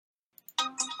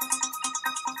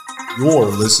You're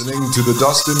listening to the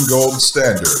Dustin Gold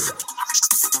Standard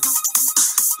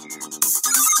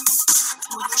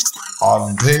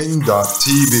on Pain.tv.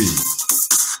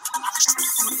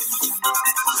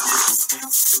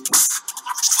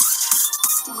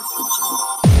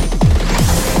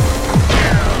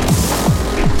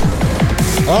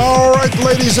 All right,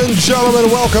 ladies and gentlemen,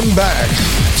 welcome back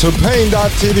to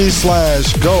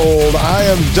Pain.tv/gold. I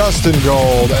am Dustin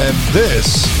Gold, and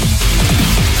this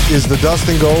is the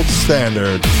Dustin Gold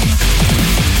Standard.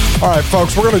 All right,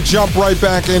 folks, we're going to jump right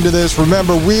back into this.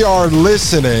 Remember, we are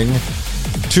listening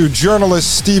to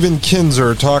journalist Stephen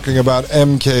Kinzer talking about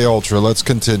MKUltra. Let's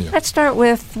continue. Let's start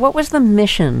with, what was the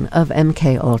mission of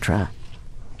MKUltra?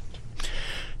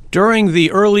 During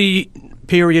the early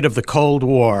period of the Cold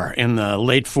War in the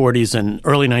late 40s and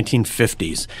early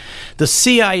 1950s, the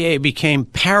CIA became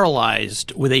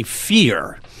paralyzed with a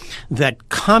fear that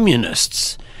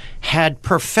communists had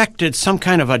perfected some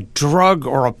kind of a drug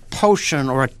or a potion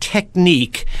or a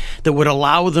technique that would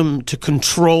allow them to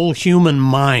control human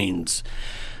minds.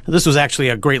 This was actually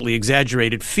a greatly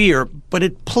exaggerated fear, but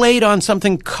it played on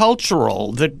something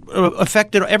cultural that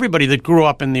affected everybody that grew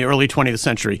up in the early 20th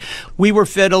century. We were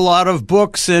fed a lot of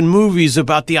books and movies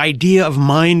about the idea of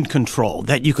mind control,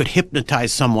 that you could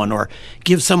hypnotize someone or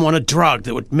give someone a drug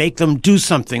that would make them do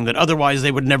something that otherwise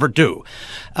they would never do.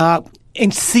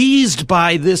 And seized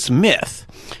by this myth,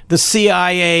 the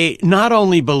CIA not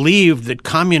only believed that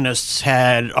communists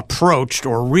had approached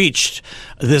or reached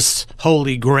this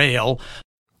holy grail.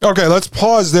 Okay, let's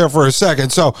pause there for a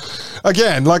second. So,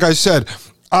 again, like I said,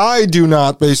 I do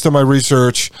not, based on my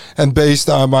research and based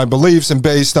on my beliefs and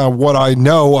based on what I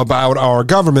know about our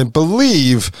government,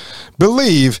 believe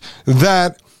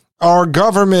that our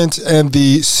government and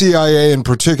the CIA in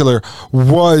particular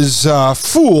was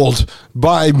fooled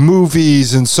by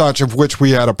movies and such, of which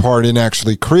we had a part in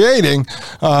actually creating.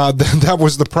 That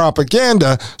was the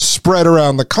propaganda spread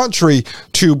around the country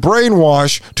to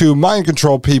brainwash, to mind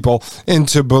control people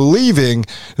into believing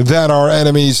that our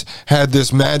enemies had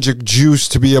this magic juice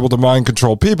to be able to mind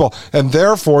control people. And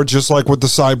therefore, just like with the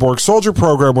cyborg soldier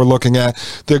program we're looking at,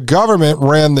 the government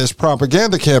ran this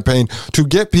propaganda campaign to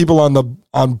get people on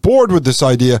board with this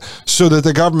idea so that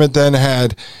the government then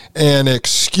had an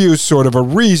excuse, sort of a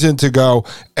reason to go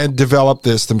and develop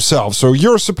this themselves. So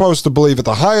you're supposed to believe at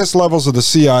the highest levels of the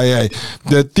CIA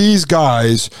that these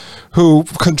guys who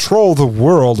control the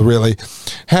world really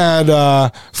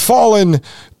had fallen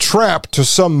trapped to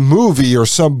some movie or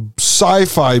some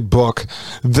sci-fi book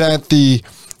that the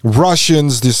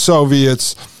Russians, the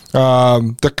Soviets,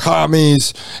 the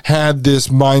commies had this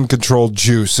mind control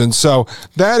juice. And so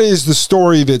that is the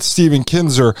story that Stephen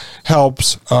Kinzer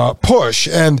helps push.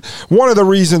 And one of the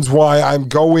reasons why I'm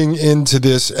going into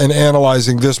this and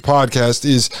analyzing this podcast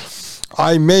is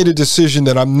I made a decision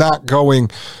that I'm not going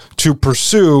to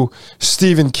pursue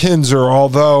Stephen Kinzer,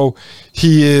 although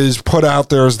he is put out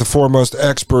there as the foremost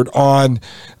expert on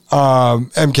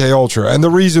MKUltra. And the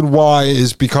reason why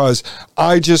is because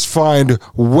I just find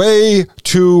way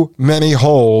too many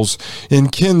holes in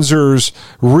Kinzer's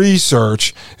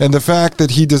research, and the fact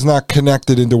that he does not connect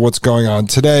it into what's going on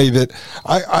today, that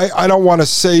I don't want to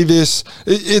say this.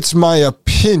 It's my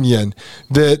opinion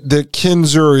that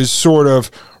Kinzer is sort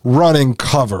of running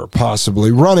cover, possibly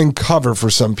running cover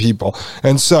for some people.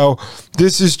 And so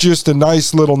this is just a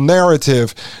nice little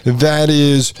narrative that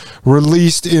is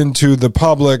released into the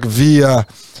public via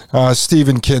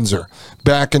Stephen Kinzer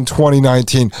back in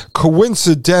 2019.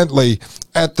 Coincidentally,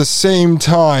 at the same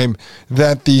time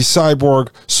that the cyborg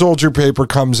soldier paper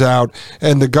comes out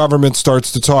and the government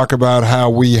starts to talk about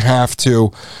how we have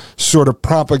to sort of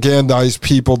propagandize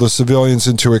people, the civilians,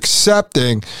 into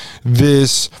accepting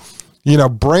this,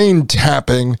 brain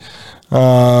tapping,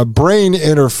 brain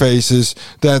interfaces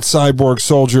that cyborg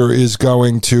soldier is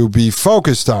going to be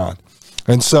focused on.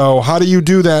 And so how do you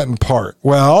do that in part?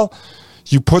 Well,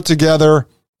 you put together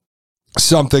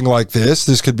something like this.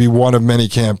 This could be one of many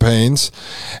campaigns,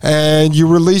 and you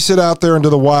release it out there into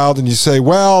the wild, and you say,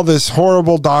 well, this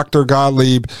horrible Dr.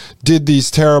 Gottlieb did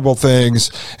these terrible things,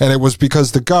 and it was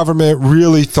because the government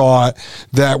really thought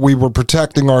that we were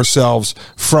protecting ourselves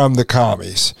from the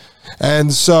commies.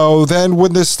 And so then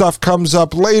when this stuff comes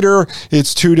up later,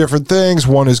 it's two different things.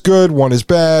 One is good, one is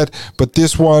bad, but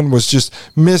this one was just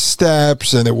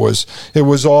missteps, and it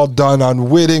was all done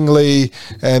unwittingly,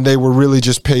 and they were really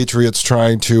just patriots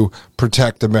trying to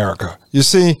protect America. You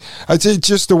see, it's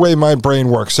just the way my brain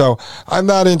works. So I'm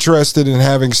not interested in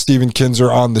having Stephen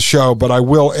Kinzer on the show, but I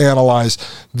will analyze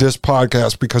this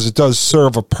podcast because it does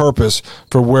serve a purpose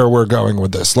for where we're going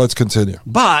with this. Let's continue.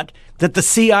 But that the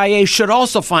CIA should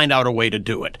also find out a way to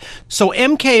do it. So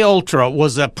MKUltra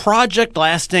was a project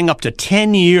lasting up to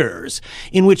 10 years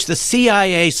in which the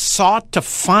CIA sought to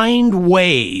find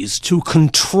ways to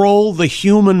control the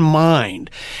human mind.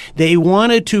 They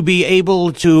wanted to be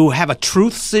able to have a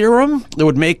truth serum that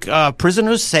would make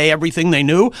prisoners say everything they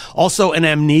knew, also an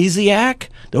amnesiac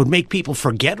that would make people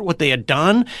forget what they had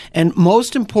done, and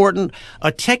most important,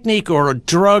 a technique or a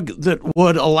drug that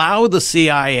would allow the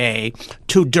CIA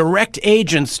to direct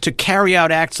agents to carry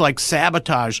out acts like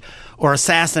sabotage or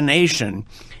assassination,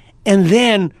 and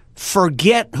then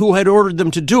forget who had ordered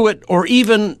them to do it, or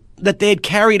even that they had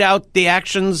carried out the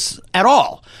actions at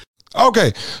all.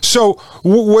 Okay, so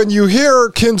when you hear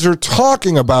Kinzer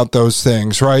talking about those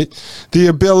things, right, the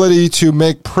ability to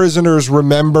make prisoners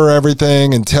remember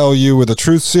everything and tell you with a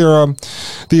truth serum,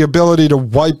 the ability to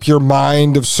wipe your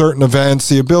mind of certain events,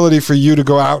 the ability for you to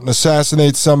go out and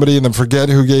assassinate somebody and then forget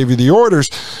who gave you the orders,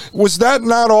 was that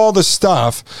not all the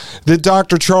stuff that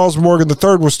Dr. Charles Morgan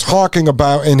III was talking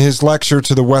about in his lecture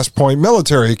to the West Point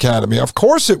Military Academy? Of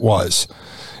course it was.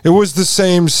 It was the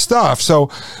same stuff. So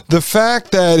the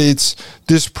fact that it's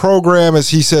this program, as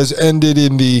he says, ended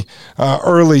in the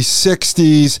early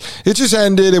 60s, it just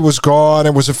ended. It was gone.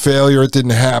 It was a failure. It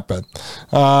didn't happen.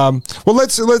 Well,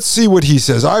 let's see what he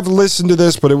says. I've listened to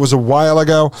this, but it was a while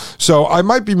ago, so I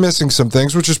might be missing some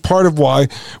things, which is part of why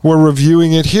we're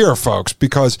reviewing it here, folks,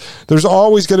 because there's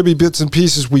always going to be bits and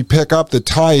pieces we pick up that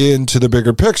tie into the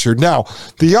bigger picture. Now,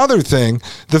 the other thing,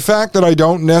 the fact that I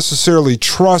don't necessarily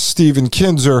trust Stephen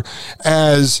Kinzer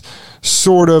as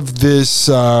sort of this,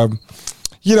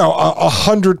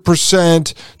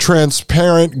 100%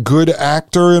 transparent, good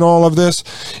actor in all of this,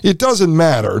 it doesn't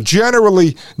matter.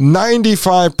 Generally,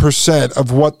 95%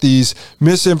 of what these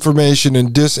misinformation and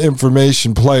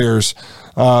disinformation players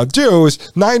do is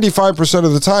 95%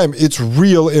 of the time it's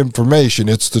real information.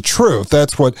 It's the truth.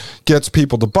 That's what gets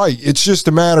people to bite. It's just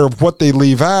a matter of what they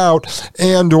leave out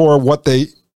and or what they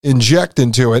inject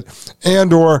into it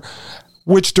and or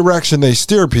which direction they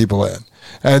steer people in.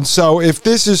 And so if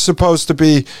this is supposed to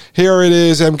be, here it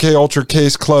is, MKUltra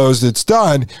case closed, it's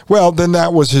done, well, then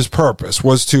that was his purpose,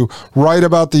 was to write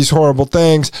about these horrible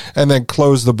things and then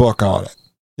close the book on it.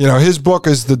 His book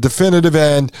is the definitive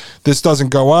end. This doesn't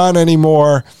go on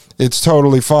anymore. It's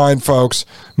totally fine, folks.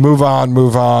 Move on.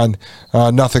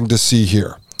 Nothing to see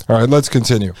here. All right, let's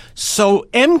continue. So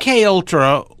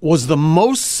MKUltra was the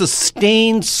most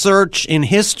sustained search in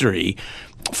history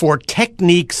for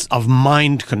techniques of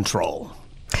mind control.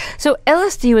 So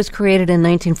LSD was created in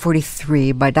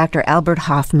 1943 by Dr. Albert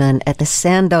Hofmann at the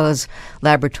Sandoz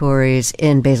Laboratories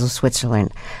in Basel,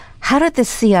 Switzerland. How did the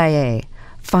CIA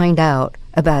find out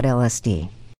about LSD?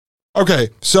 Okay,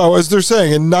 so as they're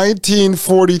saying, in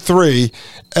 1943,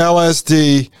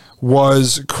 LSD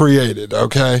was created,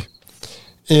 okay,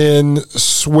 in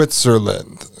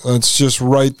Switzerland. Let's just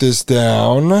write this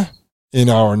down in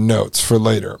our notes for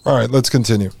later. All right, let's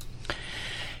continue.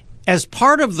 As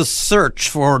part of the search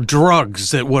for drugs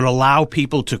that would allow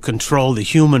people to control the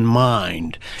human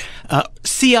mind,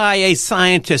 CIA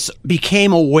scientists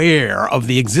became aware of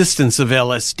the existence of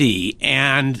LSD,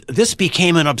 and this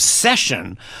became an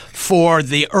obsession for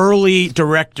the early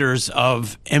directors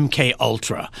of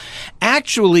MKUltra.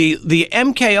 Actually, the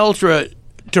MKUltra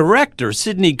director,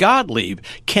 Sidney Gottlieb,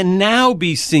 can now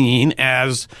be seen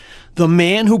as the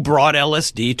man who brought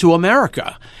LSD to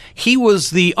America. He was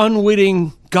the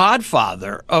unwitting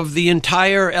godfather of the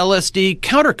entire LSD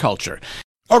counterculture.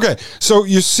 Okay, so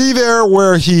you see there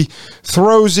where he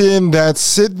throws in that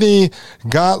Sidney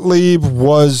Gottlieb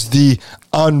was the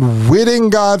unwitting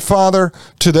godfather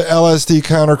to the LSD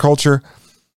counterculture.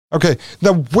 Okay,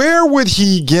 now where would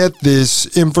he get this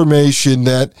information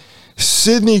that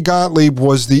Sidney Gottlieb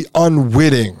was the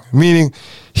unwitting, meaning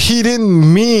he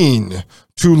didn't mean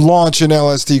to launch an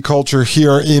LSD culture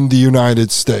here in the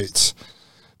United States?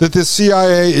 That the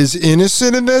CIA is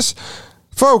innocent in this?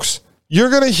 Folks, you're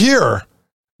going to hear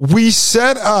we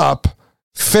set up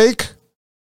fake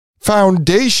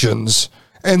foundations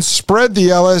and spread the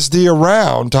LSD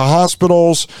around to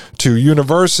hospitals, to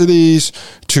universities,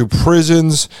 to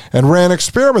prisons, and ran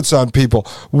experiments on people.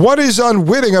 What is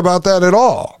unwitting about that at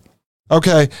all?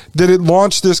 Okay, that it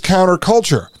launched this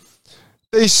counterculture.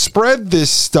 They spread this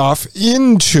stuff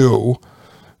into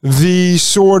the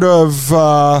sort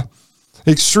of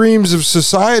extremes of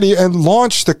society and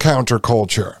launched the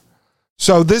counterculture.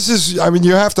 So this is,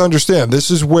 you have to understand, this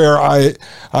is where I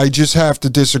just have to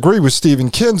disagree with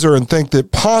Stephen Kinzer and think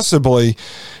that possibly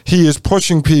he is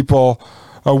pushing people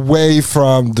away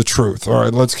from the truth. All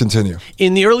right, let's continue.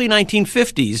 In the early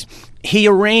 1950s, he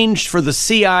arranged for the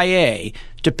CIA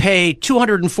to pay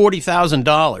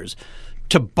 $240,000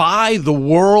 to buy the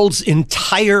world's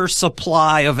entire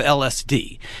supply of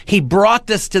LSD. He brought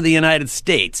this to the United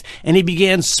States, and he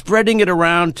began spreading it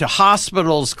around to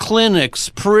hospitals, clinics,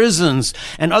 prisons,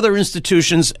 and other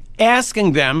institutions,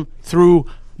 asking them through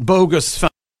bogus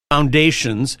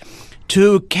foundations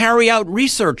to carry out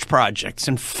research projects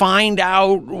and find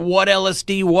out what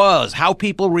LSD was, how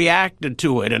people reacted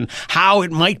to it, and how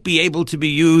it might be able to be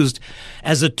used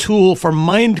as a tool for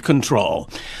mind control.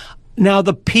 Now,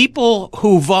 the people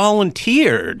who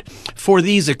volunteered for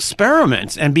these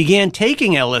experiments and began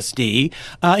taking LSD,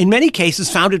 in many cases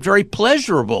found it very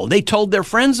pleasurable. They told their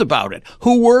friends about it.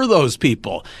 Who were those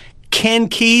people? Ken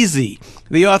Kesey,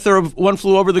 the author of One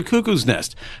Flew Over the Cuckoo's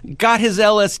Nest, got his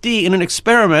LSD in an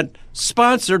experiment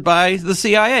sponsored by the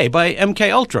CIA, by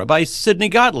MKUltra, by Sidney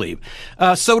Gottlieb.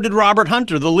 So did Robert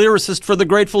Hunter, the lyricist for the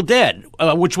Grateful Dead,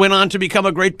 which went on to become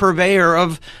a great purveyor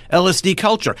of LSD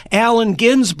culture. Allen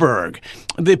Ginsberg,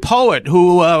 the poet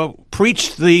who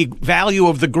preached the value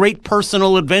of the great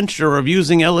personal adventure of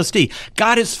using LSD,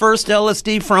 got his first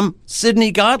LSD from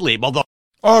Sidney Gottlieb, although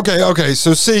Okay.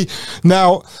 So see,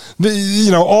 now,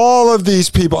 all of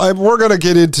these people, we're going to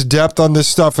get into depth on this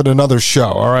stuff in another show,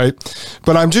 all right?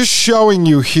 But I'm just showing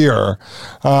you here,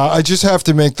 I just have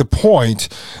to make the point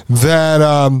that,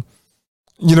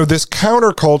 this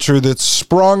counterculture that's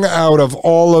sprung out of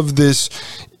all of this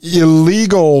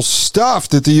illegal stuff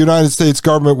that the United States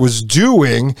government was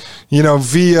doing,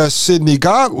 via Sidney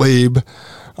Gottlieb,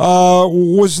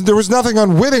 there was nothing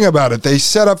unwitting about it. They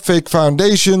set up fake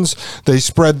foundations, they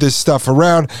spread this stuff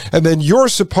around, and then you're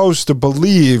supposed to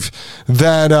believe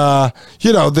that,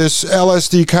 this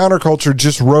LSD counterculture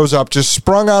just rose up, just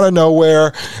sprung out of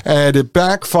nowhere, and it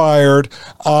backfired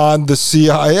on the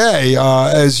CIA,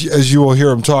 as you will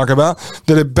hear him talk about,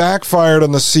 that it backfired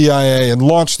on the CIA and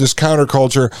launched this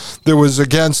counterculture that was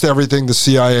against everything the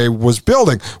CIA was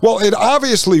building. Well, it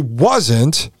obviously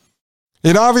wasn't.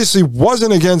 It obviously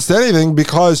wasn't against anything,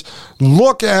 because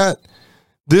look at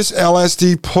this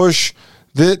LSD push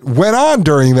that went on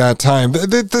during that time.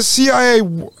 The CIA,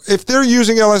 if they're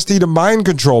using LSD to mind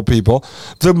control people,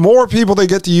 the more people they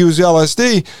get to use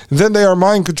LSD, then they are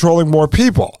mind controlling more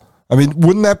people. I mean,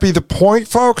 wouldn't that be the point,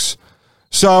 folks?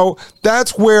 So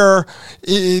that's where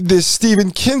this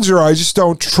Stephen Kinzer, I just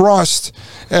don't trust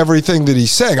everything that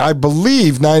he's saying. I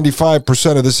believe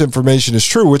 95% of this information is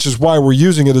true, which is why we're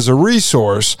using it as a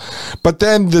resource. But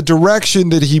then the direction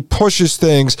that he pushes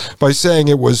things by saying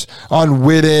it was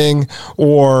unwitting,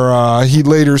 or he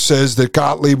later says that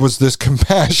Gottlieb was this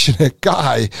compassionate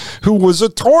guy who was a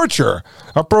torturer,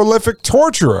 a prolific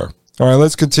torturer. All right,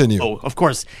 let's continue. Oh, of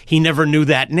course, he never knew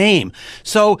that name.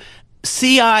 So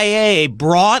CIA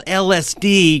brought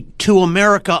LSD to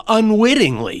America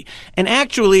unwittingly. And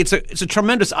actually, it's a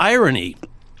tremendous irony.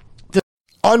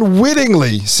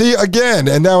 Unwittingly. See, again,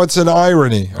 and now it's an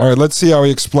irony. All right, let's see how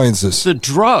he explains this. The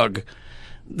drug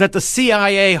that the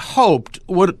CIA hoped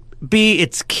would be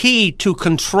its key to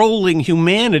controlling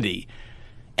humanity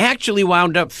actually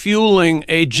wound up fueling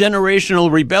a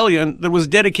generational rebellion that was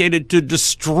dedicated to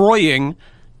destroying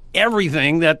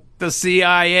everything that the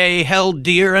CIA held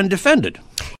dear and defended.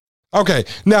 Okay,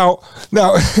 now,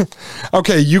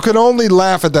 okay, you can only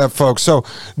laugh at that, folks. So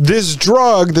this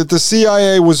drug that the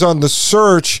CIA was on the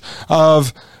search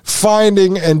of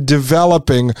finding and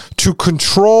developing to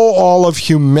control all of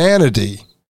humanity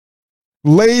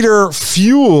later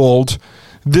fueled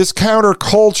this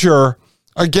counterculture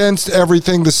against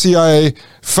everything the CIA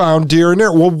found dear and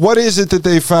near. Well, what is it that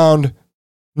they found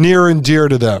near and dear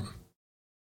to them?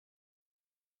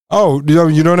 Oh,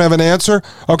 you don't have an answer?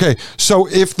 Okay, so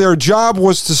if their job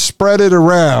was to spread it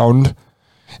around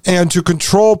and to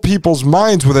control people's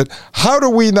minds with it, how do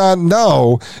we not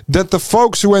know that the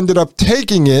folks who ended up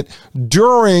taking it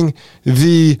during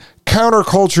the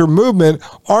counterculture movement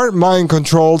aren't mind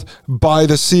controlled by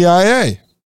the CIA?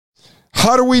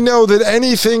 How do we know that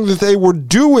anything that they were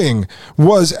doing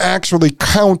was actually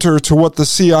counter to what the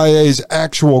CIA's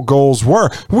actual goals were?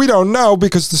 We don't know,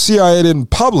 because the CIA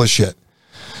didn't publish it.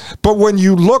 But when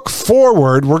you look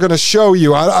forward, we're going to show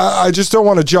you, I just don't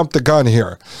want to jump the gun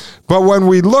here, but when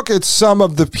we look at some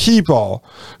of the people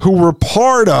who were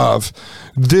part of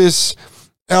this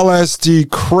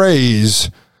LSD craze,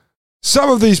 some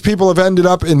of these people have ended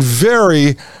up in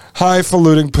very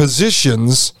highfalutin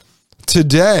positions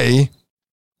today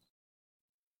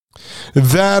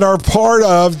that are part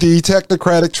of the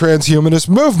technocratic transhumanist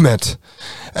movement.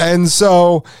 And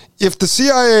so if the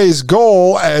CIA's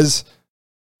goal, as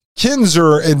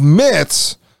Kinzer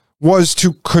admits, was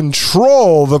to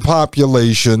control the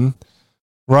population,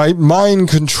 right? Mind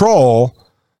control.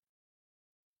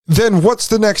 then what's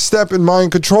the next step in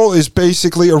mind control is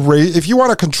basically erase. If you want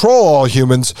to control all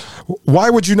humans, why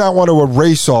would you not want to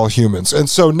erase all humans? And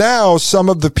so now some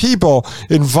of the people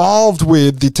involved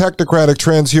with the technocratic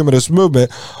transhumanist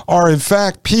movement are in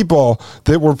fact people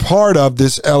that were part of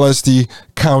this LSD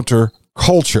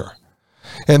counterculture.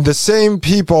 And the same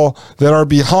people that are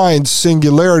behind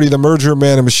Singularity, the merger of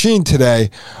man and machine today,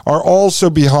 are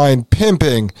also behind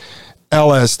pimping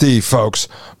LSD, folks.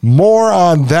 More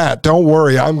on that. Don't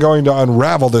worry, I'm going to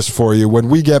unravel this for you when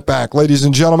we get back. Ladies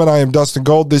and gentlemen, I am Dustin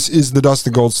Gold. This is the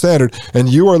Dustin Gold Standard, and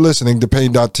you are listening to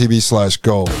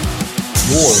Pain.tv/gold.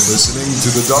 You're listening to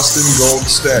the Dustin Gold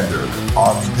Standard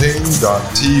on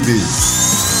Pain.tv.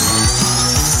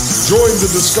 Join the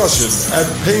discussion at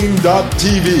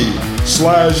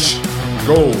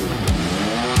Pain.tv/gold.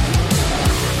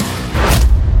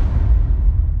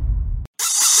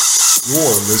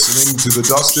 You're listening to the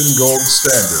Dustin Gold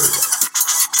Standard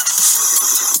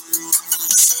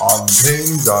on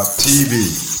Pain.tv.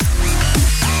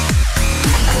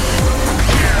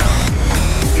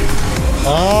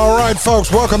 All right,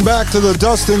 folks, welcome back to the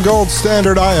Dustin Gold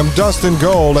Standard. I am Dustin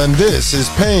Gold, and this is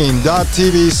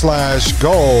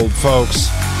Pain.tv/gold, folks.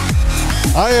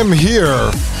 I am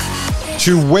here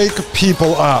to wake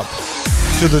people up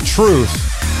to the truth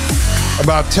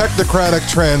about technocratic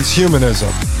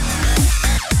transhumanism.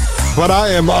 But I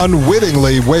am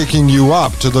unwittingly waking you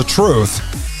up to the truth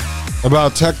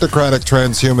about technocratic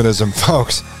transhumanism,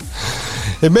 folks.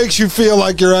 It makes you feel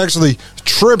like you're actually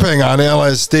tripping on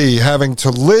LSD, having to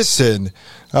listen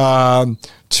to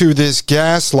this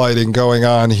gaslighting going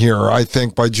on here, I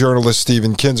think, by journalist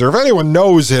Stephen Kinzer. If anyone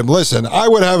knows him, listen, I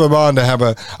would have him on to have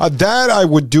that I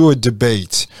would do a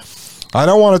debate. I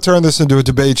don't want to turn this into a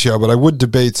debate show, but I would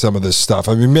debate some of this stuff.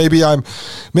 I mean, maybe I'm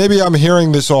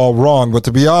hearing this all wrong, but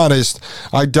to be honest,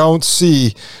 I don't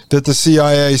see that the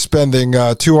CIA spending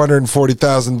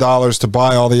 $240,000 to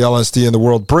buy all the LSD in the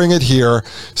world, bring it here,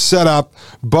 set up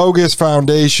bogus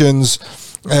foundations,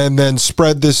 and then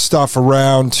spread this stuff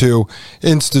around to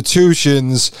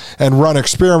institutions and run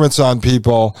experiments on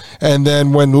people. And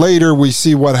then when later we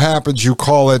see what happens, you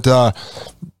call it that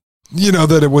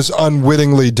it was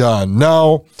unwittingly done.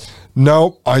 No,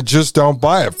 I just don't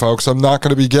buy it, folks. I'm not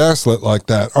going to be gaslit like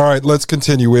that. All right, let's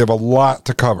continue. We have a lot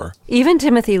to cover. Even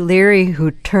Timothy Leary,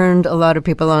 who turned a lot of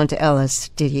people onto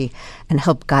LSD and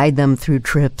helped guide them through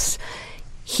trips,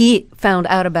 he found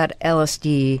out about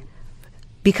LSD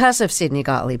because of Sidney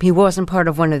Gottlieb. He wasn't part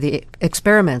of one of the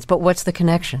experiments, but what's the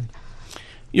connection?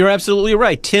 You're absolutely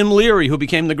right. Tim Leary, who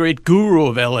became the great guru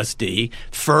of LSD,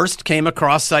 first came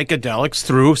across psychedelics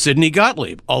through Sidney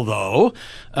Gottlieb. Although,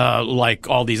 like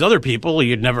all these other people, he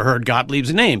had never heard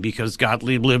Gottlieb's name because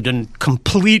Gottlieb lived in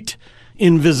complete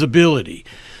invisibility.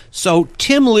 So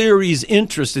Tim Leary's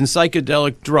interest in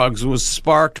psychedelic drugs was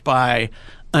sparked by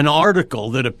an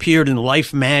article that appeared in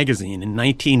Life magazine in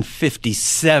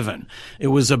 1957. It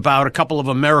was about a couple of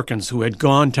Americans who had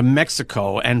gone to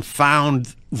Mexico and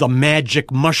found the magic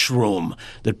mushroom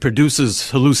that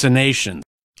produces hallucinations.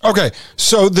 Okay,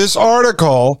 so this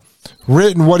article,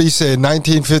 written, what do you say, in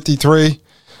 1953,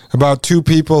 about two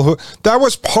people that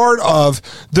was part of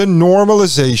the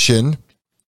normalization,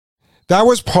 that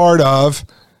was part of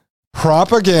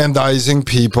propagandizing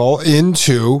people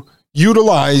into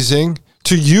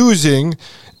using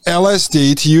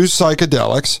LSD, to use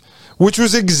psychedelics, which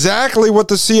was exactly what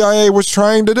the CIA was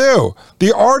trying to do.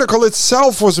 The article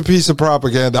itself was a piece of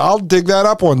propaganda. I'll dig that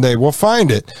up one day. We'll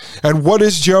find it. And what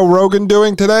is Joe Rogan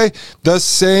doing today? The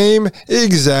same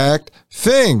exact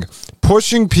thing,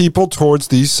 pushing people towards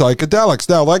these psychedelics.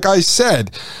 Now, like I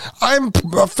said, I'm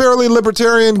a fairly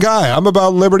libertarian guy. I'm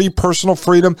about liberty, personal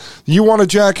freedom. You want to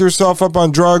jack yourself up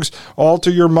on drugs, alter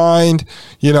your mind,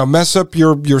 mess up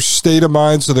your state of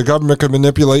mind so the government can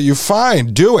manipulate you,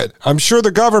 fine, do it. I'm sure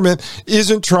the government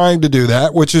isn't trying to do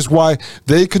that, which is why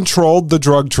they controlled the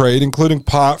drug trade, including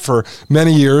pot, for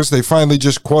many years. They finally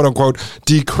just, quote unquote,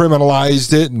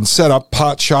 decriminalized it and set up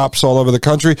pot shops all over the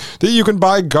country that you can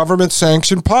buy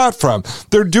government-sanctioned pot from.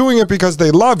 They're doing it because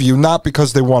they love you, not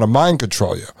because they want to mind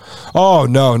control you. Oh,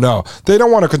 no. They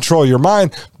don't want to control your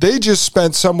mind. They just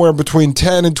spent somewhere between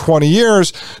 10 and 20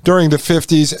 years during the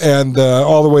 50s and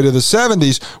all the way to the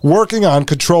 70s working on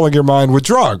controlling your mind with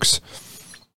drugs.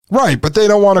 Right, but they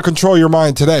don't want to control your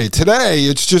mind today. Today,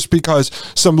 it's just because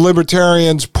some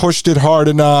libertarians pushed it hard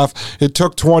enough. It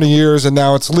took 20 years, and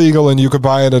now it's legal, and you could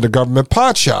buy it at a government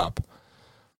pot shop.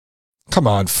 Come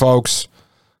on, folks.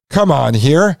 Come on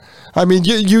here. I mean,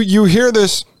 you hear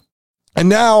this, and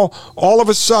now, all of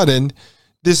a sudden,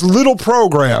 this little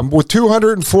program with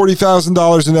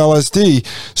 $240,000 in LSD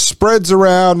spreads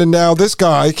around, and now this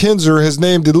guy, Kinzer, has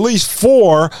named at least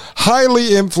 4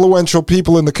 highly influential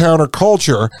people in the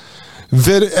counterculture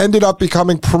that ended up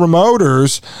becoming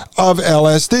promoters of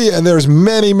LSD. And there's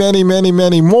many, many, many,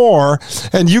 many more.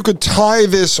 And you could tie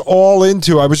this all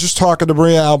into, I was just talking to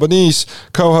Maria Albanese,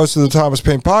 co-host of the Thomas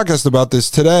Paine podcast, about this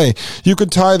today. You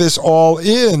could tie this all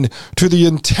in to the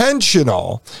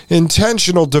intentional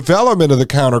development of the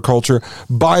counterculture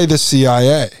by the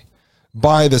CIA.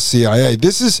 By the CIA.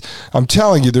 This is, I'm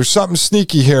telling you, there's something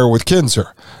sneaky here with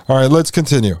Kinzer. All right, let's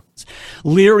continue.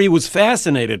 Leary was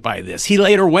fascinated by this. He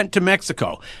later went to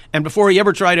Mexico, and before he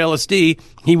ever tried LSD,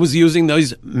 he was using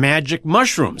those magic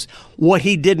mushrooms. What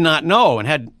he did not know, and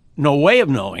had no way of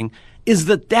knowing, is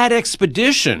that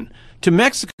expedition to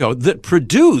Mexico that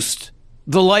produced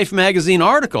the Life magazine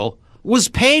article was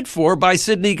paid for by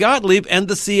Sidney Gottlieb and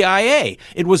the CIA.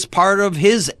 It was part of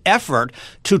his effort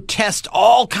to test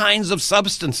all kinds of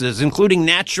substances, including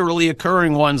naturally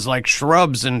occurring ones like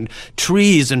shrubs and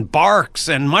trees and barks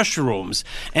and mushrooms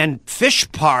and fish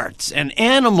parts and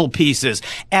animal pieces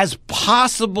as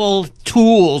possible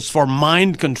tools for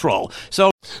mind control.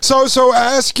 So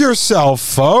ask yourself,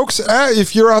 folks,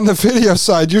 if you're on the video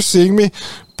side, you're seeing me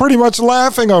pretty much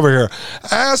laughing over here.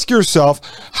 Ask yourself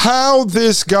how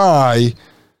this guy,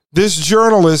 this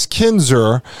journalist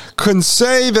Kinzer, can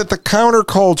say that the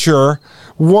counterculture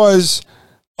was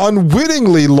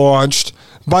unwittingly launched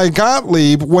by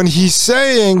Gottlieb when he's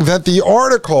saying that the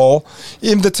article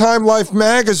in the Time Life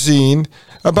magazine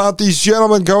about these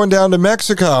gentlemen going down to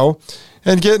Mexico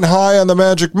and getting high on the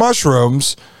magic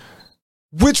mushrooms,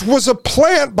 which was a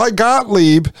plant by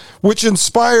Gottlieb, which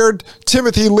inspired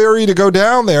Timothy Leary to go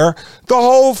down there. The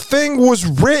whole thing was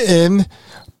written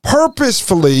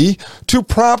purposefully to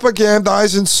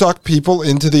propagandize and suck people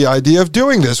into the idea of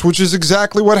doing this, which is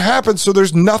exactly what happened. So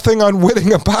there's nothing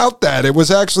unwitting about that. It was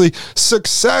actually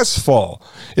successful.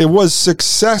 It was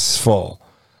successful.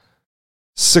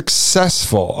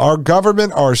 Successful. Our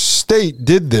government, our state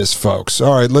did this, folks.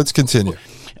 All right, let's continue.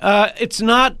 It's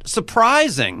not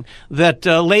surprising that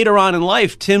later on in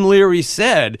life, Tim Leary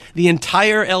said the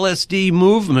entire LSD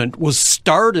movement was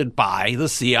started by the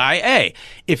CIA.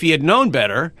 If he had known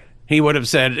better, he would have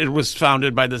said it was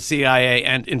founded by the CIA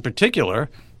and, in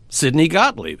particular, Sidney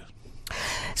Gottlieb.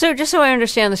 So just so I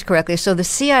understand this correctly, so the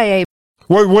CIA...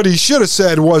 What he should have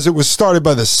said was it was started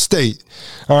by the state,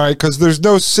 all right, because there's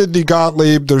no Sidney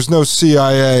Gottlieb, there's no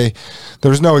CIA,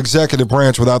 there's no executive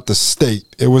branch without the state.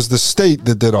 It was the state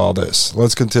that did all this.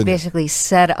 Let's continue. Basically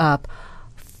set up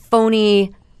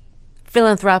phony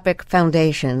philanthropic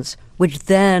foundations, which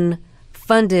then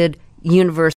funded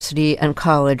university and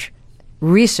college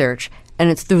research. And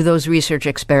it's through those research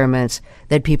experiments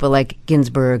that people like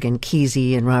Ginsberg and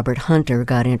Kesey and Robert Hunter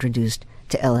got introduced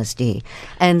to LSD.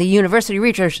 And the university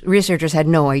researchers had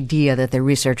no idea that their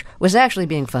research was actually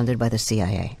being funded by the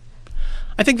CIA.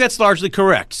 I think that's largely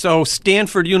correct. So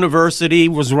Stanford University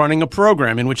was running a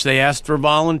program in which they asked for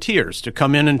volunteers to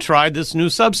come in and try this new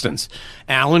substance.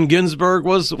 Allen Ginsberg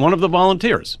was one of the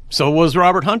volunteers. So was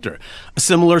Robert Hunter. A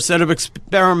similar set of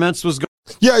experiments was going.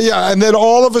 Yeah. And then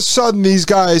all of a sudden, these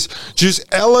guys just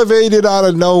elevated out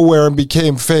of nowhere and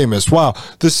became famous. Wow.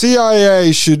 The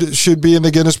CIA should be in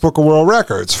the Guinness Book of World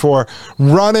Records for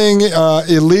running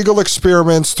illegal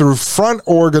experiments through front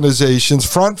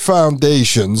organizations, front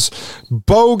foundations,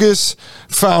 bogus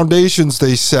foundations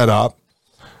they set up,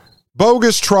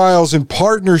 bogus trials in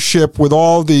partnership with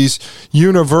all these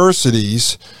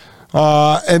universities.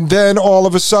 And then all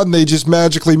of a sudden they just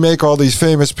magically make all these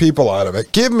famous people out of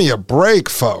it. Give me a break,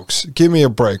 folks. Give me a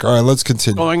break. All right, let's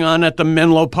continue. Going on at the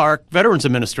Menlo Park Veterans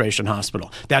Administration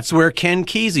Hospital. That's where Ken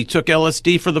Kesey took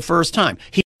LSD for the first time.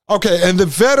 Okay, and the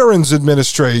Veterans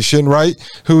Administration, right,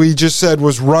 who he just said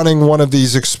was running one of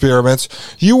these experiments,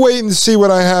 you wait and see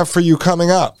what I have for you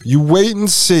coming up. You wait and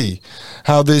see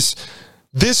how this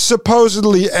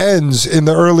supposedly ends in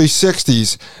the early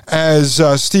 60s,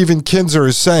 as Stephen Kinzer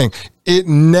is saying. It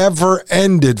never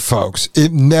ended, folks.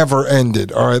 It never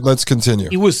ended. All right, let's continue.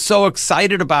 He was so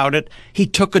excited about it, he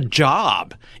took a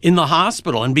job in the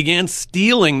hospital and began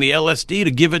stealing the LSD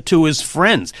to give it to his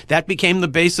friends. That became the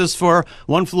basis for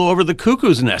One Flew Over the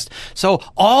Cuckoo's Nest. So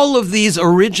all of these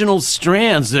original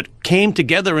strands that came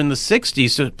together in the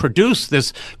 60s to produce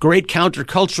this great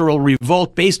countercultural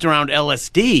revolt based around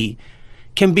LSD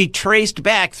can be traced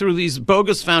back through these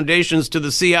bogus foundations to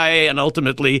the CIA and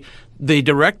ultimately the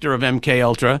director of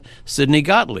MKUltra, Sidney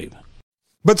Gottlieb.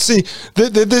 But see,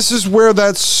 this is where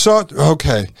that's so...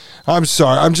 Okay, I'm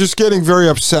sorry. I'm just getting very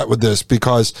upset with this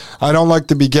because I don't like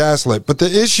to be gaslit. But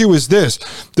the issue is this.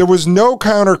 There was no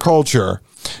counterculture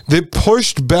that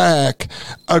pushed back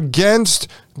against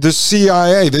the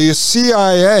CIA. The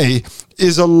CIA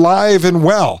is alive and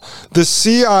well. The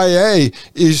CIA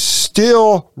is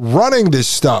still running this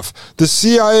stuff. The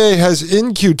CIA has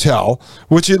In-Q-Tel,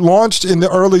 which it launched in the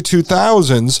early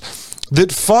 2000s,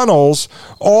 that funnels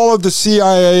all of the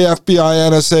CIA,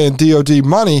 FBI, NSA, and DOD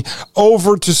money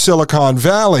over to Silicon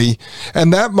Valley,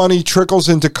 and that money trickles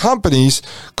into companies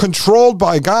controlled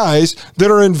by guys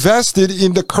that are invested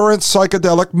in the current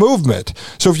psychedelic movement.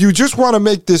 So if you just want to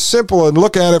make this simple and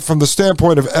look at it from the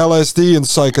standpoint of LSD and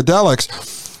psychedelics,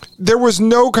 there was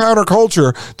no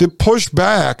counterculture that pushed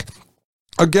back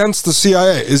against the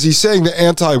CIA. Is he saying the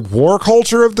anti-war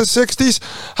culture of the 60s?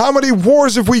 How many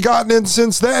wars have we gotten in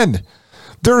since then?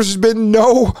 There's been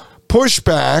no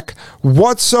pushback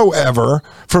whatsoever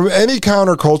from any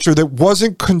counterculture that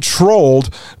wasn't controlled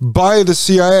by the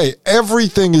CIA.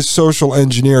 Everything is social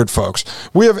engineered, folks.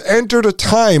 We have entered a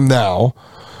time now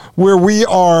where we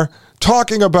are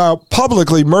talking about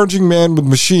publicly merging man with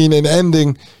machine and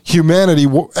ending humanity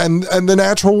and the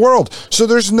natural world. So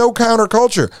there's no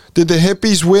counterculture. Did the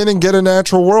hippies win and get a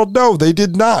natural world? No, they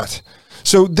did not.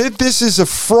 So this is a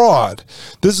fraud.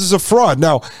 This is a fraud.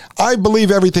 Now, I believe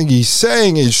everything he's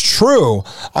saying is true.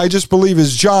 I just believe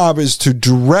his job is to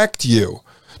direct you,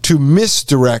 to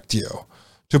misdirect you,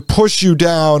 to push you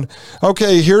down.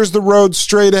 Okay, here's the road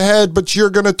straight ahead, but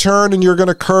you're going to turn and you're going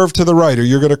to curve to the right or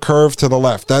you're going to curve to the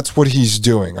left. That's what he's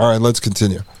doing. All right, let's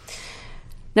continue.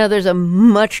 Now, there's a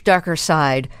much darker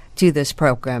side to this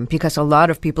program because a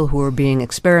lot of people who were being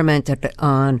experimented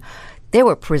on, they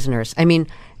were prisoners. I mean,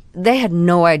 they had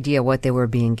no idea what they were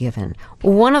being given.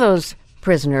 One of those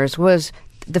prisoners was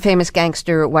the famous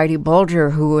gangster Whitey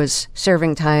Bulger, who was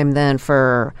serving time then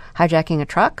for hijacking a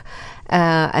truck,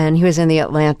 and he was in the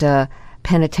Atlanta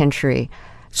penitentiary.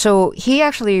 So he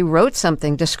actually wrote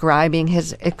something describing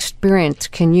his experience.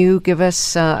 Can you give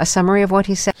us a summary of what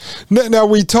he said? Now,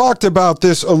 we talked about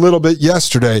this a little bit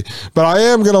yesterday, but I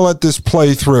am going to let this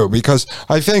play through because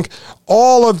I think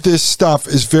all of this stuff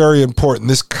is very important.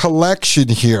 This collection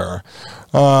here,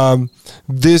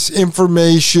 this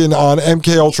information on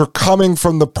MKUltra coming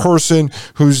from the person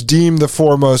who's deemed the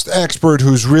foremost expert,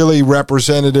 who's really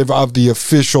representative of the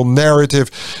official narrative,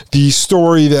 the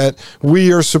story that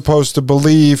we are supposed to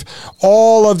believe,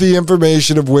 all of the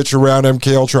information of which around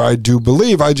MKUltra I do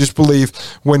believe. I just believe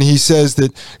when he says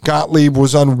that Gottlieb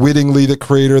was unwittingly the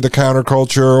creator of the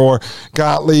counterculture or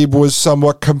Gottlieb was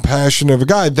somewhat compassionate of a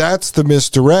guy, that's the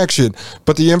misdirection.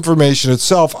 But the information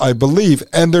itself, I believe,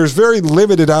 and there's very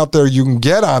limited out there you can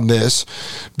get on this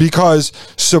because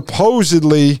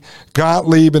supposedly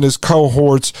Gottlieb and his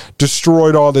cohorts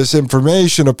destroyed all this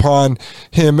information upon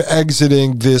him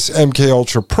exiting this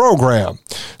MKUltra program.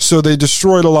 So they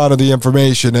destroyed a lot of the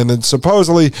information, and then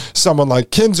supposedly someone like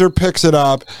Kinzer picks it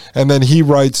up and then he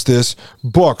writes this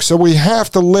book. So we have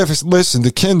to listen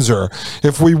to Kinzer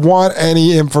if we want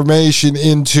any information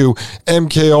into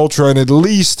MKUltra and at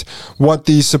least what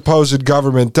these supposed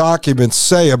government documents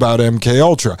say about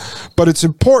MKUltra. But it's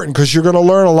important because you're going to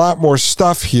learn a lot more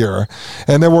stuff here,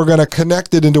 and then we're going to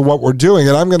connect it into what we're doing,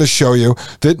 and I'm going to show you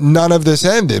that none of this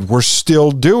ended. We're still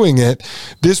doing it.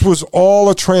 This was all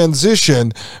a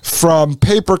transition from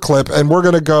paperclip, and we're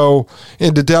going to go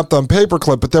into depth on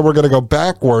paperclip, but then we're going to go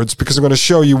backwards because I'm going to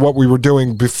show you what we were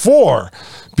doing before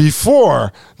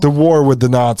the war with the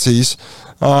Nazis.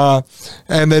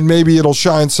 And then maybe it'll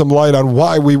shine some light on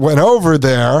why we went over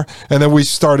there, and then we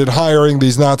started hiring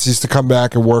these Nazis to come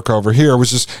back and work over here. It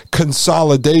was just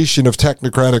consolidation of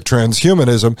technocratic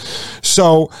transhumanism.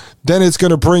 So then it's going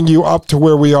to bring you up to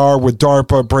where we are with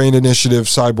DARPA, Brain Initiative,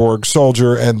 Cyborg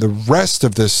Soldier, and the rest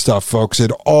of this stuff, folks.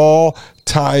 It all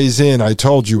ties in. I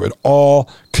told you, it all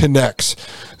connects.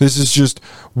 This is just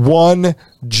one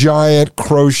giant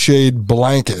crocheted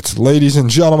blanket. Ladies and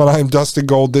gentlemen, I'm Dustin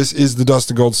Gold. This is the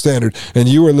Dustin Gold Standard, and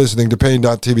you are listening to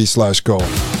Pain.tv/gold.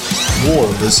 You're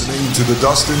listening to the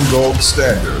Dustin Gold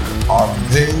Standard on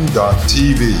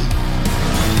Pain.tv.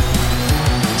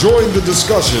 Join the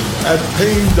discussion at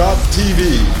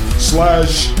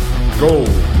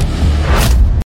Pain.tv/gold.